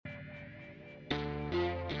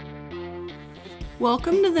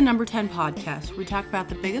Welcome to the Number 10 podcast, where we talk about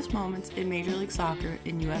the biggest moments in Major League Soccer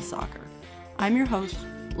and U.S. soccer. I'm your host,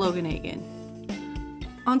 Logan Hagan.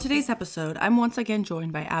 On today's episode, I'm once again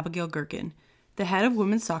joined by Abigail Gerken, the head of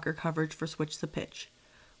women's soccer coverage for Switch the Pitch.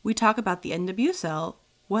 We talk about the NWSL,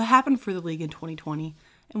 what happened for the league in 2020,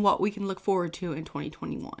 and what we can look forward to in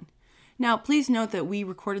 2021. Now, please note that we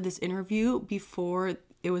recorded this interview before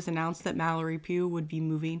it was announced that Mallory Pugh would be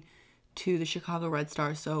moving to the Chicago Red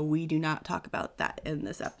Stars, so we do not talk about that in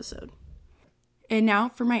this episode. And now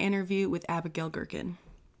for my interview with Abigail Gerken.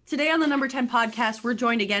 Today on the Number 10 podcast, we're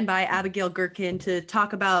joined again by Abigail Gerken to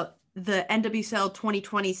talk about the NWSL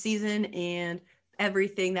 2020 season and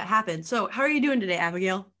everything that happened. So how are you doing today,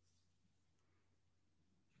 Abigail?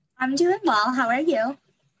 I'm doing well. How are you?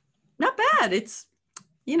 Not bad. It's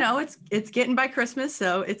getting by Christmas,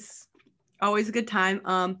 so it's always a good time.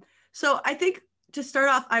 So I think to start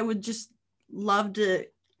off, I would just love to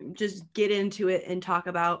just get into it and talk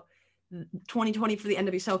about 2020 for the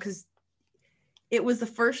NWSL, because it was the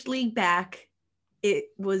first league back. It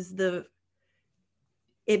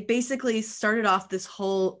basically started off this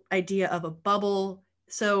whole idea of a bubble.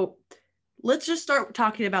 So let's just start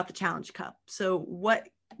talking about the Challenge Cup. So what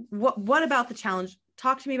about the Challenge?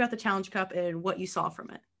 Talk to me about the Challenge Cup and what you saw from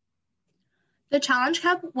it. The Challenge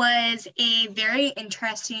Cup was a very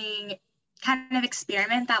interesting kind of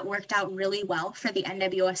experiment that worked out really well for the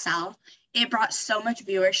NWSL. It brought so much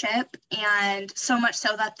viewership, and so much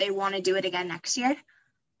so that they want to do it again next year.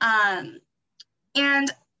 And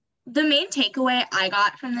the main takeaway I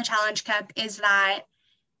got from the Challenge Cup is that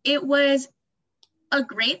it was a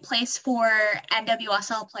great place for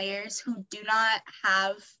NWSL players who do not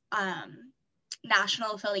have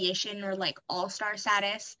national affiliation or like all-star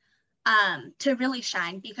status to really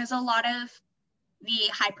shine, because a lot of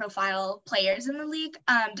the high-profile players in the league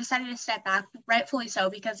decided to step back, rightfully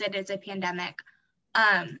so, because it is a pandemic.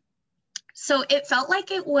 So it felt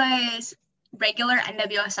like it was regular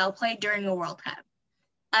NWSL play during a World Cup.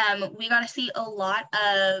 We got to see a lot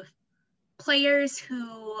of players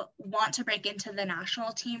who want to break into the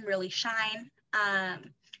national team really shine.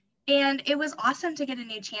 And it was awesome to get a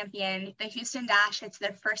new champion. The Houston Dash, it's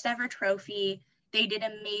their first ever trophy. They did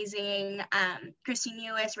amazing. Christine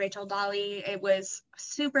Lewis, Rachel Dolly. It was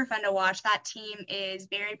super fun to watch. That team is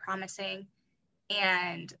very promising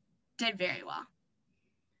and did very well.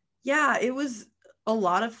 Yeah, it was a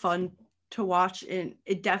lot of fun to watch, and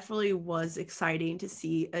it definitely was exciting to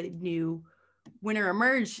see a new winner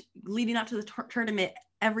emerge. Leading up to the tournament,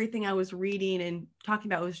 everything I was reading and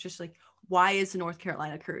talking about was just like, why is the North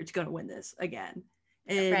Carolina Courage going to win this again?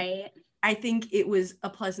 And right. I think it was a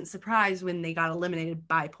pleasant surprise when they got eliminated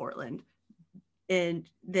by Portland, and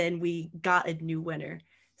then we got a new winner.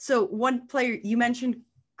 So one player, you mentioned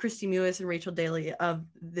Christy Lewis and Rachel Daly of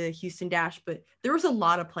the Houston Dash, but there was a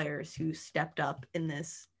lot of players who stepped up in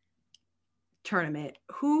this tournament.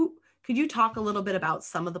 Who could you talk a little bit about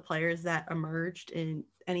some of the players that emerged and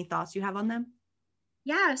any thoughts you have on them?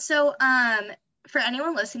 Yeah, so for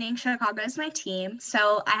anyone listening, Chicago is my team,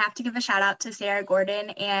 so I have to give a shout out to Sarah Gordon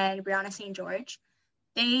and Brianna St. George.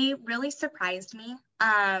 They really surprised me.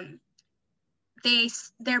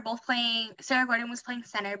 They're both playing. Sarah Gordon was playing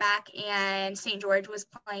center back, and St. George was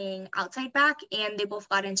playing outside back, and they both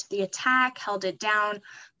got into the attack, held it down,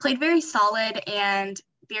 played very solid and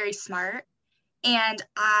very smart. And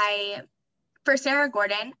for Sarah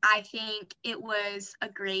Gordon, I think it was a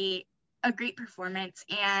great performance,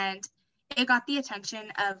 and it got the attention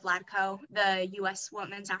of Vlatko, the U.S.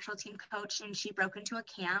 women's national team coach, and she broke into a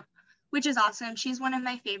camp, which is awesome. She's one of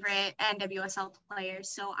my favorite NWSL players,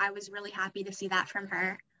 so I was really happy to see that from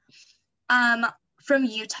her. From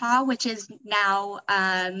Utah, which is now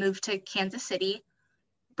moved to Kansas City,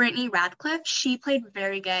 Brittany Radcliffe, she played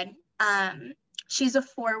very good. She's a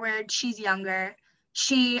forward. She's younger.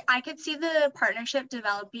 I could see the partnership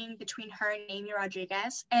developing between her and Amy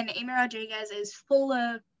Rodriguez, and Amy Rodriguez is full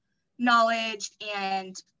of knowledge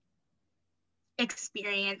and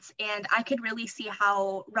experience, and I could really see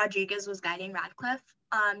how Rodriguez was guiding Radcliffe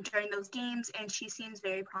during those games, and she seems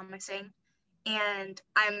very promising, and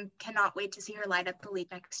I cannot wait to see her light up the league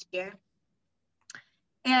next year.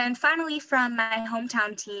 And finally, from my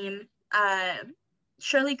hometown team,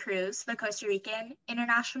 Shirley Cruz, the Costa Rican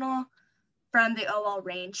international from the OL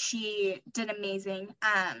range, she did amazing.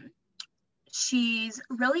 She's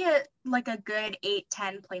really a good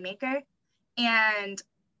 8-10 playmaker, and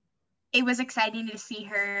it was exciting to see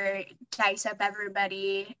her dice up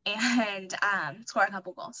everybody and score a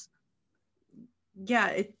couple goals. Yeah,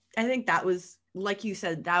 I think that was, like you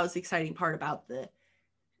said, that was the exciting part about the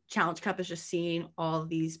Challenge Cup, is just seeing all of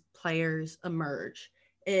these players emerge.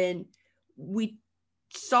 And we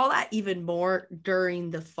saw that even more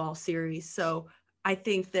during the fall series. So I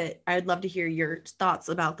think that I'd love to hear your thoughts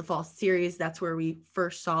about the fall series. That's where we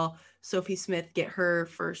first saw Sophie Smith get her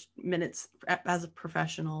first minutes as a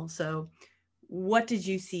professional. So what did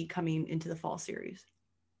you see coming into the fall series?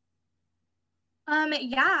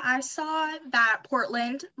 Yeah, I saw that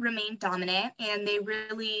Portland remained dominant and they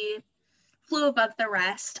really flew above the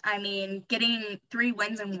rest. I mean, getting 3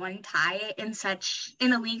 wins and 1 tie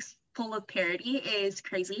in a league full of parity is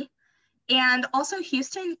crazy. And also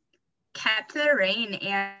Houston kept their reign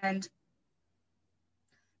and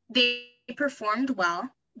they performed well.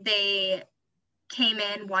 They came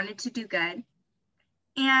in, wanted to do good.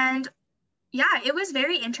 And yeah, it was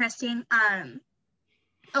very interesting.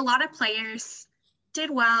 A lot of players did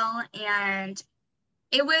well, and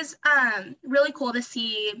it was really cool to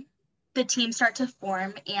see the team start to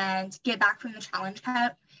form and get back from the Challenge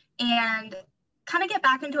Cup and kind of get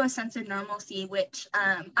back into a sense of normalcy, which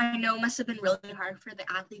I know must have been really hard for the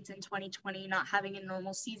athletes in 2020, not having a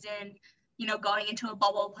normal season, going into a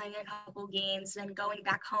bubble, playing a couple games, and going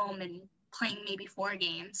back home and playing maybe 4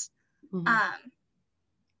 games. Mm-hmm.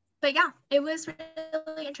 But yeah, it was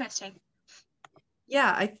really interesting.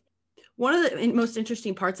 Yeah, one of the most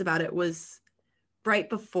interesting parts about it was right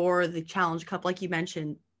before the Challenge Cup, like you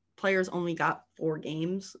mentioned, players only got 4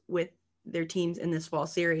 games with their teams in this fall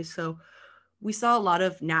series. So we saw a lot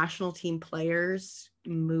of national team players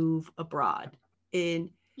move abroad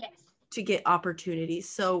to get opportunities.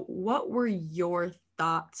 So what were your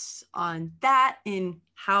thoughts on that and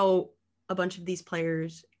how a bunch of these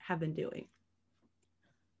players have been doing?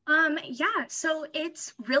 Yeah, so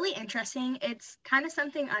it's really interesting. It's kind of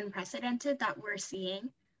something unprecedented that we're seeing.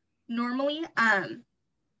 Normally,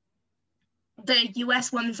 the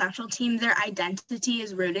U.S. women's national team, their identity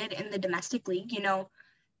is rooted in the domestic league.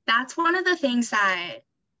 That's one of the things that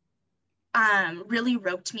really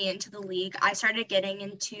roped me into the league. I started getting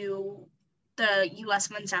into the U.S.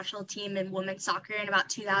 women's national team in women's soccer in about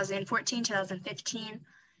 2014, 2015.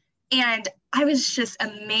 And I was just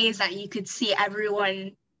amazed that you could see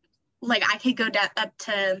everyone. Like, I could go up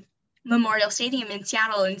to Memorial Stadium in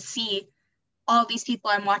Seattle and see all these people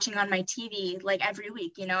I'm watching on my TV, like, every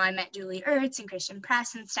week. I met Julie Ertz and Christian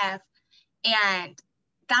Press and stuff. And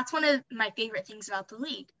that's one of my favorite things about the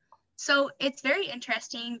league. So it's very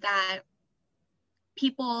interesting that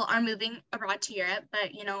people are moving abroad to Europe, but,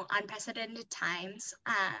 unprecedented times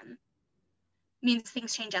means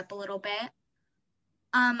things change up a little bit.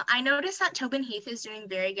 I noticed that Tobin Heath is doing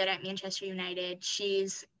very good at Manchester United.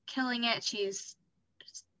 She's killing it. She's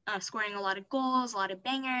scoring a lot of goals, a lot of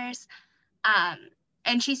bangers,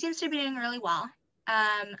 and she seems to be doing really well.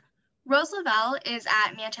 Rose Lavelle is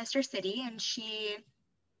at Manchester City, and she's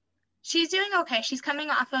doing okay. She's coming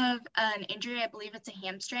off of an injury, I believe it's a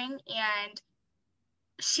hamstring, and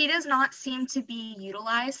she does not seem to be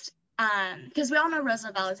utilized because we all know Rose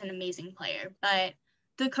Lavelle is an amazing player, but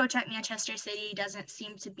the coach at Manchester City doesn't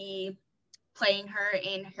seem to be playing her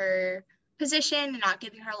in her position and not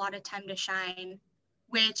giving her a lot of time to shine,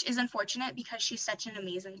 which is unfortunate because she's such an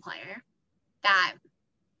amazing player that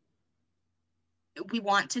we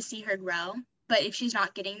want to see her grow. But if she's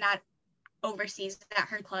not getting that overseas at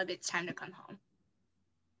her club, it's time to come home.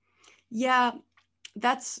 Yeah,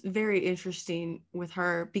 that's very interesting with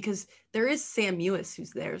her because there is Sam Mewis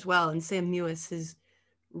who's there as well. And Sam Mewis has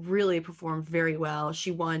really performed very well. She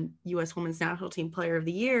won U.S. Women's National Team Player of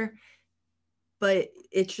the Year, but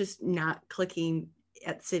it's just not clicking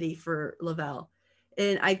at City for Lavelle.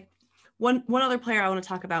 And one other player I want to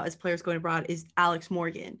talk about as players going abroad is Alex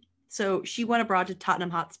Morgan. So she went abroad to Tottenham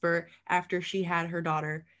Hotspur after she had her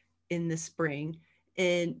daughter in the spring,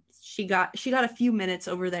 and she got a few minutes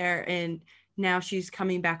over there, and now she's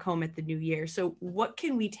coming back home at the new year. So what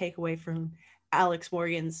can we take away from Alex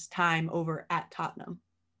Morgan's time over at Tottenham?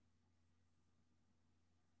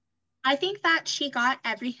 I think that she got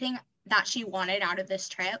everything that she wanted out of this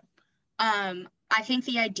trip. I think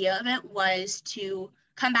the idea of it was to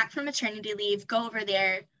come back from maternity leave, go over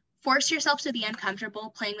there, force yourself to be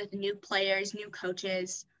uncomfortable playing with new players, new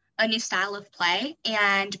coaches, a new style of play,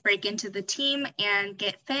 and break into the team and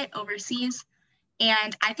get fit overseas.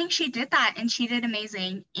 And I think she did that, and she did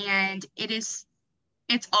amazing. And it's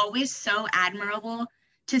always so admirable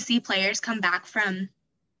to see players come back from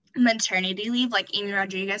maternity leave. Like Amy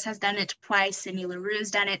Rodriguez has done it twice, Cindy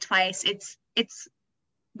LaRue's done it twice. It's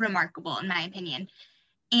remarkable in my opinion.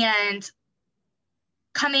 And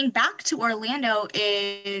coming back to Orlando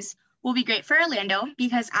will be great for Orlando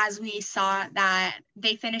because as we saw that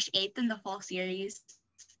they finished 8th in the fall series,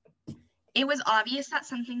 it was obvious that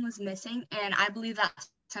something was missing, and I believe that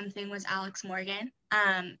something was Alex Morgan.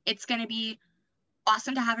 It's going to be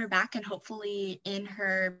awesome to have her back and hopefully in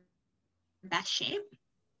her best shape.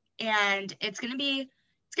 And it's gonna be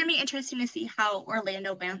interesting to see how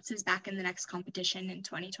Orlando bounces back in the next competition in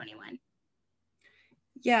 2021.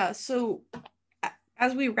 Yeah, so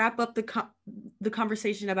as we wrap up the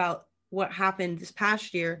conversation about what happened this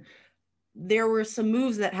past year, there were some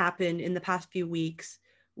moves that happened in the past few weeks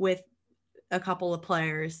with a couple of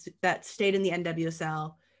players that stayed in the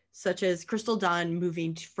NWSL, such as Crystal Dunn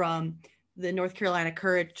moving from the North Carolina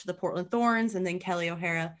Courage to the Portland Thorns, and then Kelly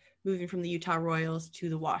O'Hara moving from the Utah Royals to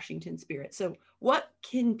the Washington Spirit. So what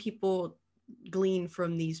can people glean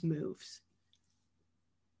from these moves?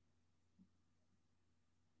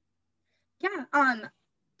 Yeah,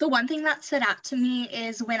 the one thing that stood out to me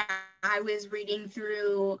is when I was reading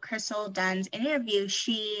through Crystal Dunn's interview,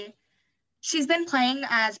 she's been playing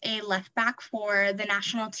as a left back for the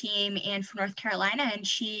national team and for North Carolina, and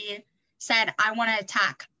she said, I want to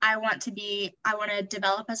attack. I want to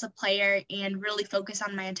develop as a player and really focus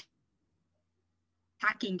on my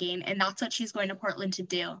attacking game, and that's what she's going to Portland to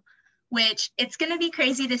do, which it's going to be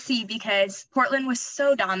crazy to see because Portland was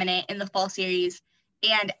so dominant in the fall series,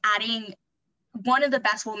 and adding one of the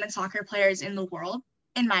best women's soccer players in the world,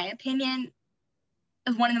 in my opinion,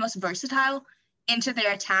 one of the most versatile into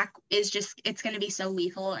their attack is just, it's going to be so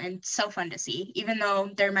lethal and so fun to see, even though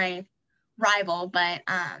they're my rival, but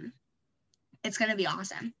it's going to be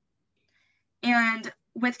awesome. And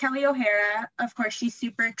with Kelly O'Hara, of course, she's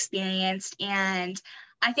super experienced, and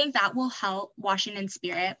I think that will help Washington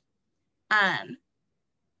Spirit.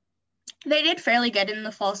 They did fairly good in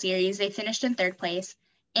the fall series. They finished in third place,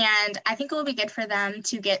 and I think it will be good for them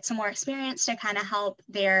to get some more experience to kind of help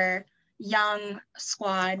their young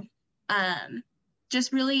squad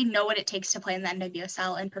just really know what it takes to play in the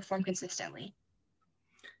NWSL and perform consistently.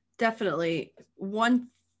 Definitely. One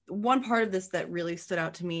part of this that really stood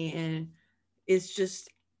out to me and is just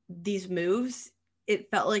these moves. It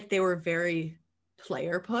felt like they were very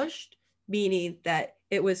player pushed, meaning that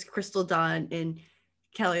it was Crystal Dunn and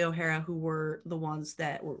Kelly O'Hara who were the ones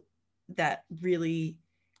that really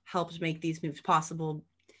helped make these moves possible,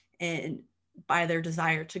 and by their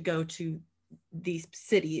desire to go to these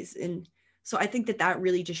cities. And so I think that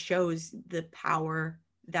really just shows the power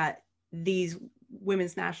that these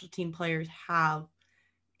women's national team players have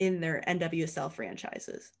in their NWSL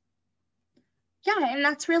franchises. Yeah, and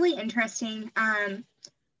that's really interesting.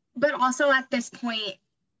 But also at this point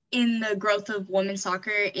in the growth of women's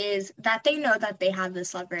soccer is that they know that they have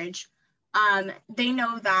this leverage. They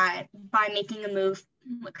know that by making a move,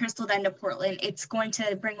 Crystal Dunn to Portland, it's going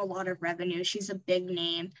to bring a lot of revenue. She's a big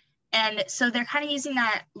name. And so they're kind of using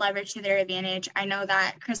that leverage to their advantage. I know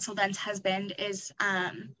that Crystal Dunn's husband is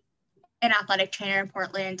an athletic trainer in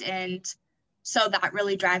Portland, and so that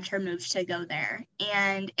really drives her move to go there.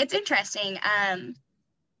 And it's interesting. I'm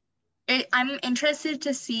interested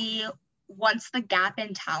to see once the gap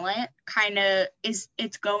in talent kind of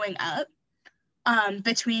it's going up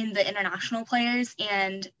between the international players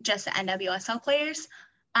and just the NWSL players,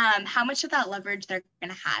 how much of that leverage they're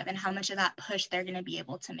going to have and how much of that push they're going to be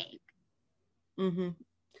able to make. Mm-hmm.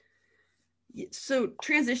 So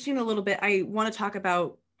transitioning a little bit, I want to talk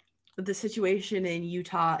about the situation in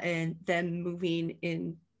Utah and them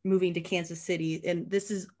moving to Kansas City. And this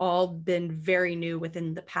has all been very new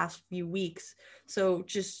within the past few weeks. So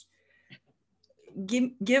just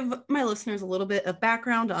give my listeners a little bit of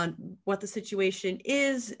background on what the situation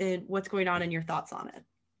is and what's going on and your thoughts on it.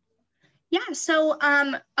 Yeah, so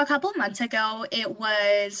a couple months ago, it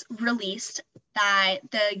was released that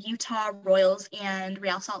the Utah Royals and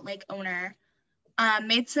Real Salt Lake owner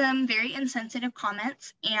made some very insensitive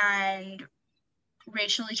comments and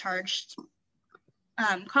racially charged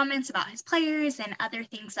comments about his players and other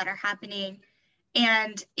things that are happening.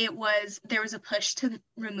 And there was a push to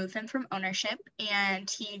remove him from ownership, and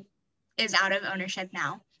he is out of ownership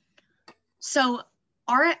now. So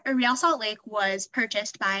our Real Salt Lake was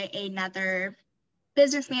purchased by another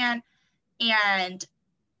businessman, and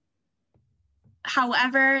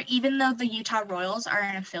however, even though the Utah Royals are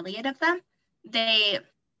an affiliate of them, they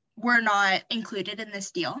were not included in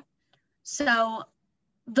this deal. So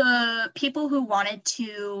the people who wanted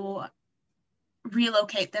to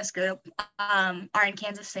relocate this group are in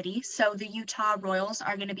Kansas City. So the Utah Royals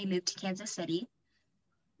are going to be moved to Kansas City,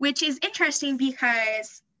 which is interesting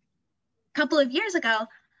because a couple of years ago,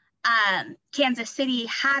 Kansas City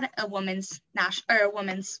had a women's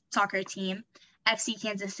soccer team. FC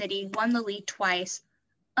Kansas City won the league twice.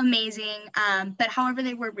 Amazing. But however,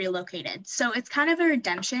 they were relocated. So it's kind of a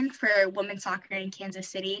redemption for women's soccer in Kansas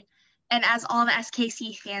City. And as all the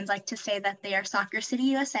SKC fans like to say that they are Soccer City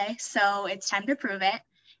USA, so it's time to prove it.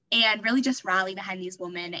 and really just rally behind these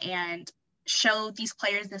women and show these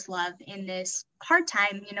players this love in this hard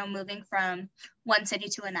time, moving from one city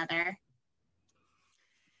to another.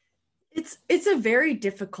 It's a very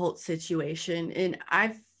difficult situation, and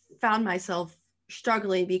I've found myself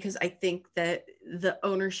struggling because I think that the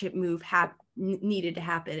ownership move needed to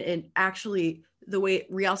happen. And actually, the way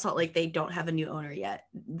Real Salt Lake, they don't have a new owner yet.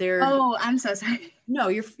 I'm so sorry. No,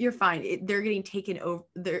 you're fine. They're getting taken over.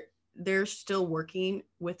 They're still working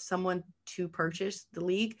with someone to purchase the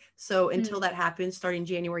league. So until that happens, starting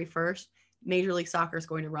January 1st, Major League Soccer is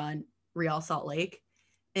going to run Real Salt Lake,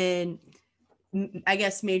 and I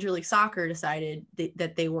guess Major League Soccer decided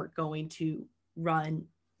that they weren't going to run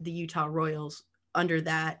the Utah Royals under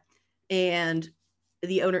that. And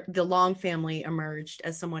the Long family emerged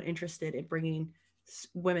as someone interested in bringing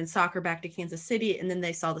women's soccer back to Kansas City. And then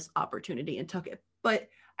they saw this opportunity and took it. But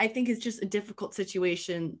I think it's just a difficult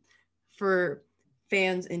situation for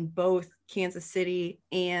fans in both Kansas City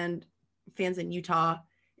and fans in Utah.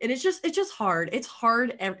 And it's just hard. It's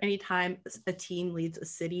hard anytime a team leads a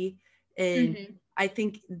city. And I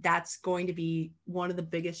think that's going to be one of the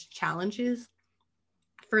biggest challenges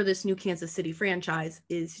for this new Kansas City franchise,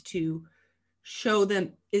 is to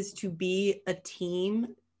be a team,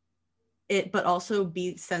 but also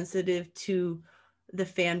be sensitive to the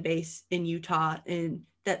fan base in Utah, and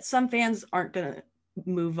that some fans aren't going to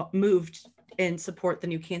move and support the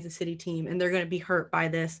new Kansas City team, and they're going to be hurt by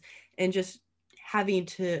this, and just having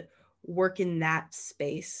to work in that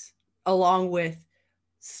space along with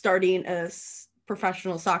starting a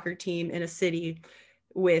professional soccer team in a city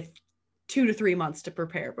with 2 to 3 months to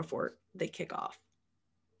prepare before they kick off.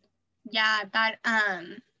 Yeah,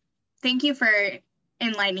 thank you for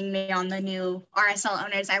enlightening me on the new RSL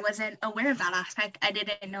owners. I wasn't aware of that aspect. I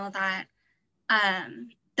didn't know that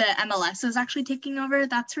the MLS is actually taking over.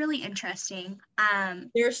 That's really interesting.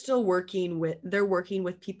 They're still working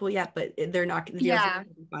with people yet, but they're not. The deals are going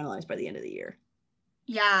to be finalized by the end of the year.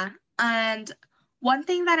 Yeah, and one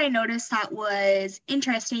thing that I noticed that was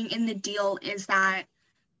interesting in the deal is that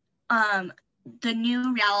the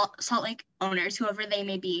new Real Salt Lake owners, whoever they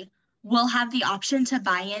may be, will have the option to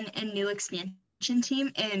buy in a new expansion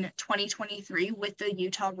team in 2023 with the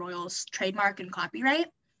Utah Royals trademark and copyright.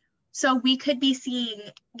 So we could be seeing,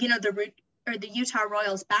 the Utah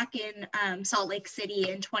Royals back in Salt Lake City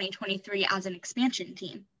in 2023 as an expansion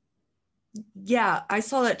team. Yeah, I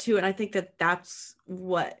saw that too, and I think that that's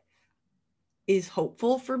what is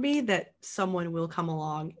hopeful for me, that someone will come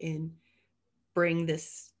along and bring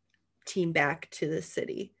this team back to the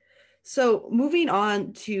city. So moving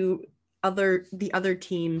on to the other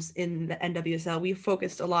teams in the NWSL, we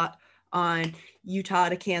focused a lot on Utah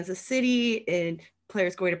to Kansas City and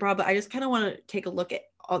players going abroad, but I just kind of want to take a look at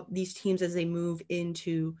all these teams as they move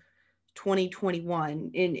into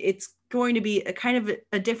 2021, and it's going to be a kind of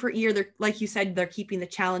a different year. They're, like you said, they're keeping the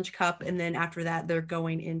Challenge Cup, and then after that they're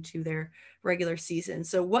going into their regular season.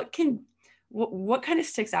 So what kind of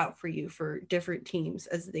sticks out for you for different teams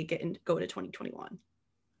as they go into 2021?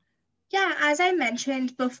 Yeah, as I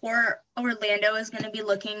mentioned before, Orlando is going to be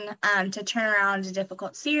looking to turn around a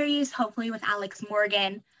difficult series, hopefully with Alex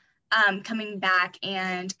Morgan coming back,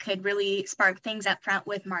 and could really spark things up front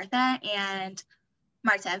with Marta, and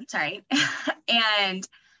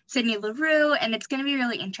Sydney LaRue, and it's going to be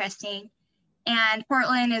really interesting. And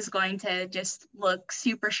Portland is going to just look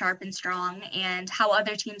super sharp and strong, and how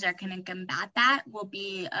other teams are going to combat that will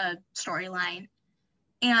be a storyline.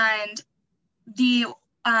 And the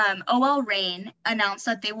OL Reign announced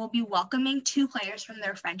that they will be welcoming 2 players from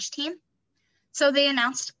their French team. So they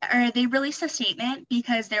released a statement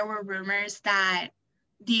because there were rumors that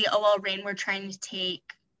the OL Reign were trying to take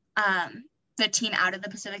the team out of the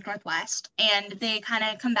Pacific Northwest, and they kind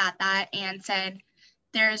of combat that and said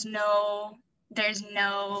there's no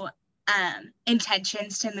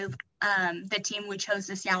intentions to move the team. We chose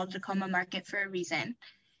the Seattle-Tacoma market for a reason.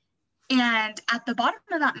 And at the bottom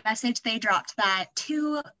of that message, they dropped that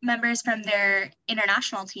 2 members from their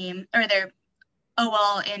international team, or their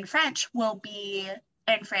OL in France, will be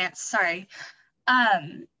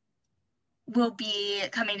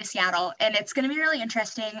coming to Seattle, and it's going to be really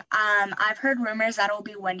interesting. I've heard rumors that it will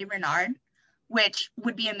be Wendy Renard, which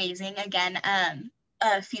would be amazing. Again, a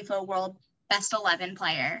FIFA World Best 11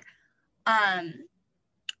 player.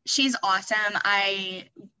 She's awesome.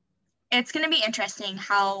 It's going to be interesting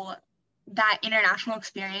how that international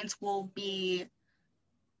experience will be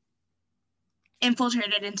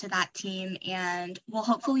infiltrated into that team, and will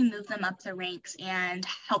hopefully move them up the ranks and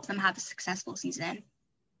help them have a successful season.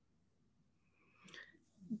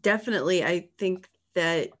 Definitely. I think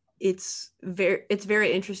that it's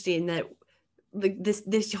very interesting that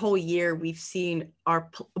this whole year we've seen a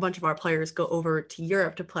bunch of our players go over to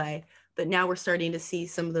Europe to play, but now we're starting to see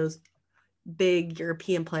some of those big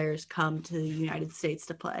European players come to the United States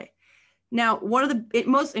to play. Now, one of the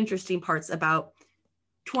most interesting parts about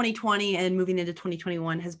 2020 and moving into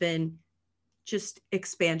 2021 has been just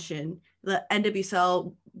expansion. The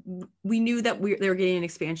NWSL, we knew that they were getting an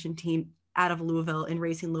expansion team out of Louisville in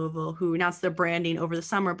Racing Louisville, who announced their branding over the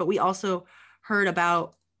summer, but we also heard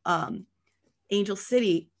about Angel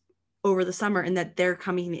City over the summer and that they're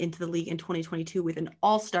coming into the league in 2022 with an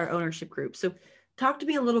all-star ownership group. So talk to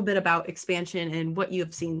me a little bit about expansion and what you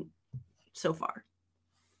have seen so far.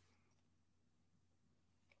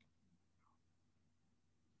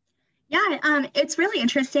 Yeah, it's really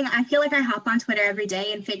interesting. I feel like I hop on Twitter every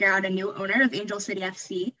day and figure out a new owner of Angel City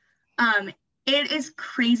FC. It is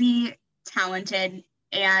crazy talented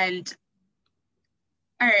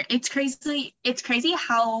it's crazy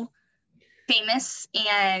how famous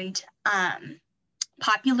and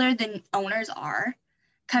popular the owners are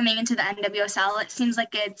coming into the NWSL. It seems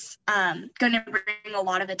like it's going to bring a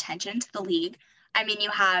lot of attention to the league. I mean,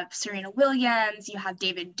 you have Serena Williams, you have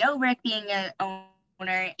David Dobrik being an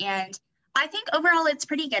owner, and I think overall it's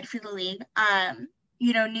pretty good for the league.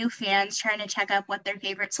 New fans trying to check up what their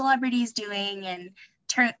favorite celebrities doing and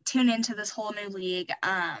tune into this whole new league,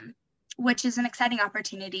 which is an exciting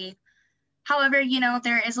opportunity. However,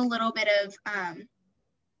 there is a little bit of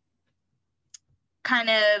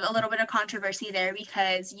controversy there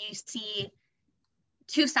because you see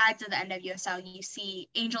two sides of the NWSL. You see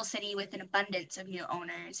Angel City with an abundance of new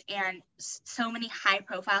owners and so many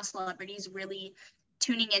high-profile celebrities really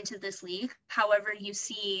tuning into this league. However, you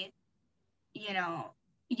see,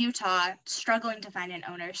 Utah struggling to find an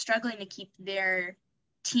owner, struggling to keep their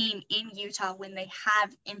team in Utah when they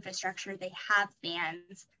have infrastructure, they have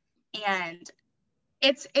fans, and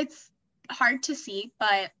it's hard to see,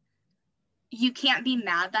 but you can't be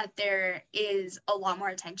mad that there is a lot more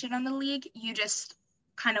attention on the league. You just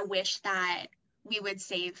kind of wish that we would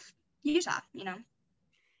save Utah,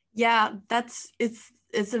 Yeah,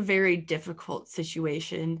 it's a very difficult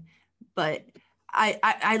situation, but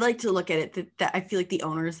I like to look at it that I feel like the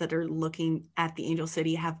owners that are looking at the Angel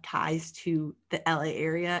City have ties to the LA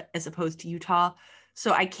area as opposed to Utah.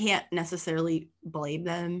 So I can't necessarily blame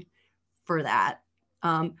them for that.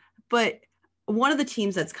 But one of the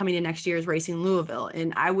teams that's coming in next year is Racing Louisville.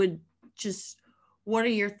 And what are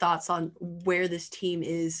your thoughts on where this team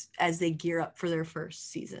is as they gear up for their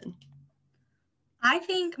first season? I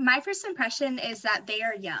think my first impression is that they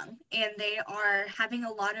are young and they are having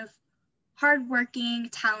a lot of hardworking,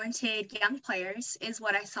 talented young players is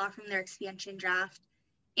what I saw from their expansion draft.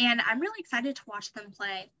 And I'm really excited to watch them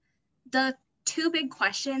play. The big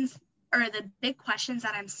questions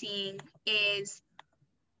that I'm seeing is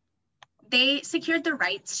they secured the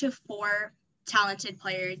rights to 4 talented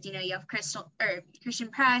players. You have Christian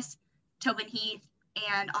Press, Tobin Heath,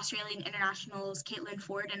 and Australian internationals Caitlin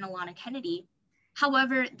Ford and Alana Kennedy.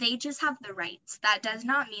 However, they just have the rights. That does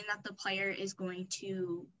not mean that the player is going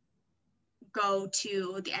to go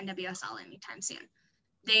to the NWSL anytime soon.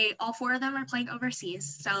 All 4 of them are playing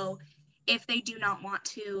overseas. So if they do not want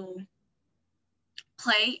to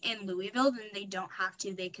play in Louisville, then they don't have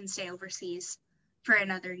to. They can stay overseas for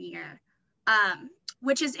another year,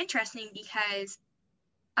 which is interesting because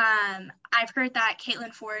I've heard that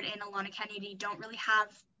Caitlin Ford and Alana Kennedy don't really have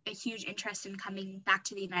a huge interest in coming back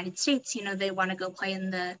to the United States. They want to go play in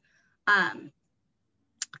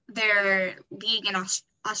their league in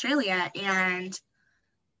Australia, and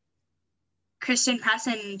Christian Press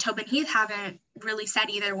and Tobin Heath haven't really said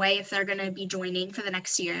either way if they're going to be joining for the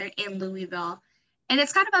next year in Louisville. And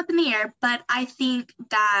it's kind of up in the air, but I think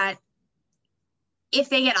that if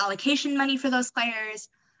they get allocation money for those players,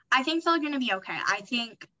 I think they're going to be okay. I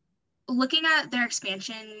think looking at their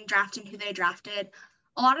expansion draft and who they drafted,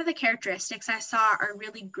 a lot of the characteristics I saw are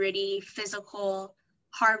really gritty, physical,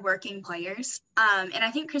 hardworking players. And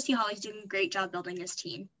I think Christy Holly's doing a great job building this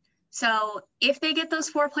team. So if they get those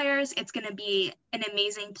 4 players, it's going to be an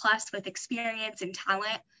amazing plus with experience and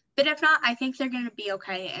talent. But if not, I think they're going to be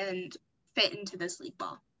okay and fit into this league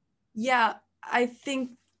ball. Yeah, I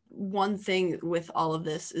think one thing with all of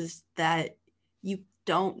this is that you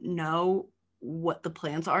don't know what the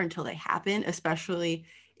plans are until they happen, especially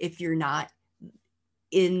if you're not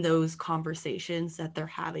in those conversations that they're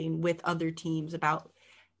having with other teams about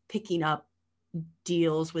picking up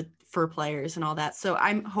deals for players and all that. So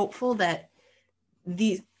I'm hopeful that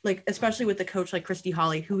these, like, especially with the coach like Christy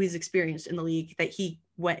Holly, who is experienced in the league, that he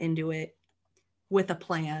went into it with a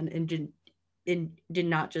plan and did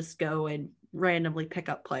not just go and randomly pick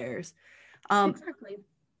up players. Exactly.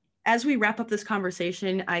 as we wrap up this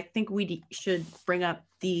conversation, I think we should bring up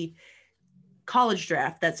the college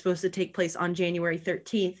draft that's supposed to take place on January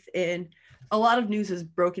 13th. And a lot of news has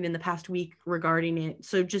broken in the past week regarding it.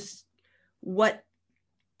 So just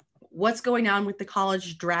what's going on with the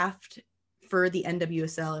college draft for the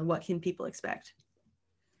NWSL and what can people expect?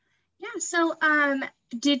 Yeah, so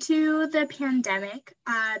due to the pandemic,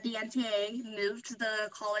 the NCAA moved the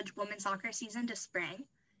college women's soccer season to spring.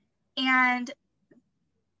 And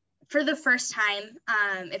for the first time,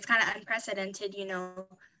 it's kind of unprecedented,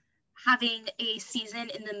 having a season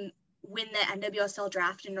when the NWSL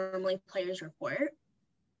draft and normally players report.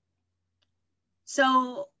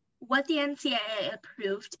 So what the NCAA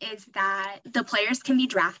approved is that the players can be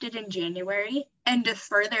drafted in January and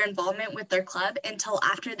defer their involvement with their club until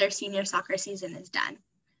after their senior soccer season is done.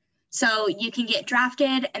 So you can get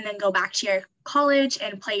drafted and then go back to your college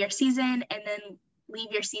and play your season and then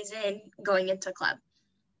leave your season going into club,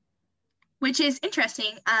 which is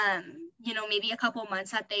interesting. Maybe a couple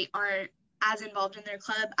months that they aren't as involved in their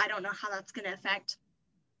club. I don't know how that's going to affect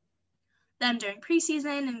them during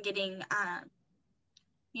preseason and getting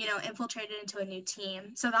infiltrated into a new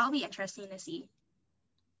team. So that'll be interesting to see.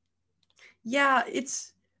 Yeah,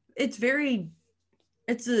 it's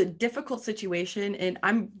a difficult situation, and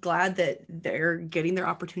I'm glad that they're getting their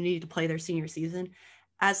opportunity to play their senior season.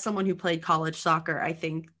 As someone who played college soccer, I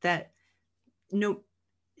think that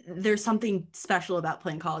there's something special about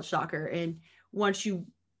playing college soccer. And once you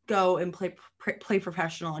go and play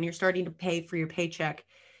professional and you're starting to pay for your paycheck,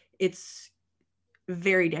 it's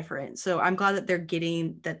very different. So I'm glad that they're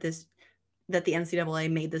getting that the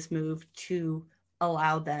NCAA made this move to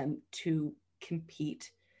allow them to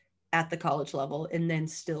compete at the college level and then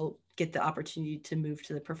still get the opportunity to move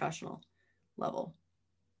to the professional level.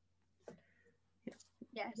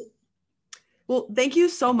 Yes. Well, thank you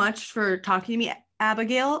so much for talking to me,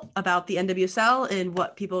 Abigail, about the NWSL and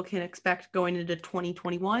what people can expect going into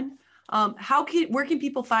 2021. Where can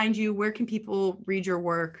people find you? Where can people read your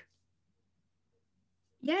work?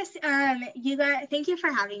 Yes, thank you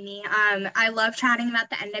for having me. I love chatting about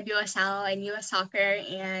the NWSL and US soccer,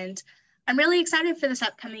 and I'm really excited for this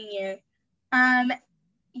upcoming year.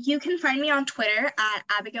 You can find me on Twitter at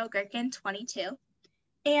Abigail Gerken 22,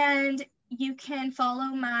 and you can follow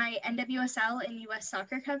my NWSL and US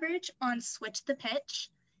soccer coverage on Switch the Pitch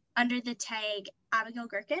under the tag Abigail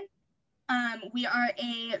Gerken. We are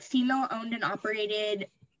a female-owned and operated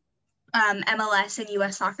MLS and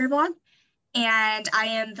US soccer blog. And I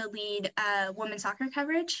am the lead women's soccer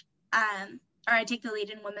coverage, or I take the lead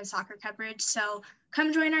in women's soccer coverage. So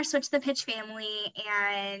come join our Switch the Pitch family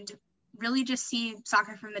and really just see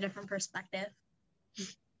soccer from a different perspective.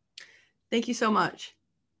 Thank you so much.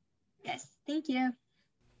 Yes, thank you.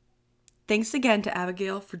 Thanks again to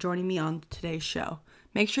Abigail for joining me on today's show.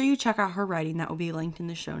 Make sure you check out her writing that will be linked in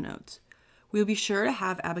the show notes. We'll be sure to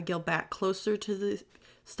have Abigail back closer to the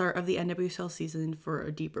start of the NWSL season for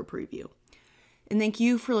a deeper preview. And thank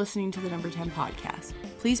you for listening to the Number 10 podcast.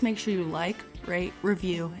 Please make sure you like, rate,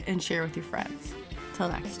 review, and share with your friends. Till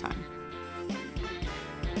next time.